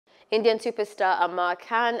Indian superstar Aamir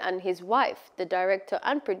Khan and his wife, the director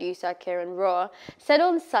and producer Kiran Rao, said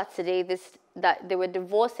on Saturday that they were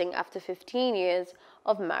divorcing after 15 years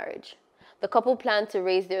of marriage. The couple planned to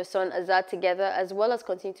raise their son Azad together as well as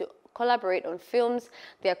continue to collaborate on films,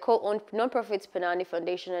 their co-owned non-profit Panani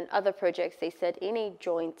Foundation and other projects, they said in a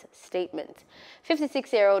joint statement.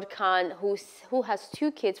 56-year-old Khan, who has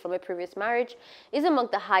 2 kids from a previous marriage, is among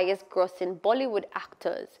the highest-grossing Bollywood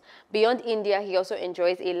actors. Beyond India, he also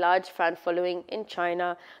enjoys a large fan following in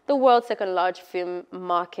China, the world's second-largest film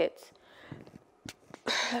market.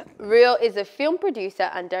 Rao is a film producer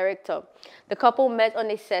and director. The couple met on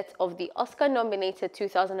a set of the Oscar-nominated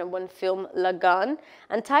 2001 film Lagan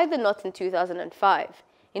and tied the knot in 2005.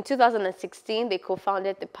 In 2016, they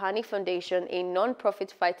co-founded the Pani Foundation, a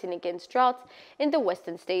non-profit fighting against drought in the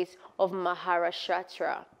western states of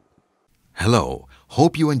Maharashtra. Hello,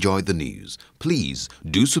 hope you enjoyed the news. Please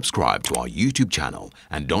do subscribe to our YouTube channel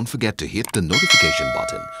and don't forget to hit the notification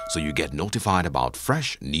button so you get notified about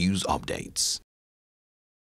fresh news updates.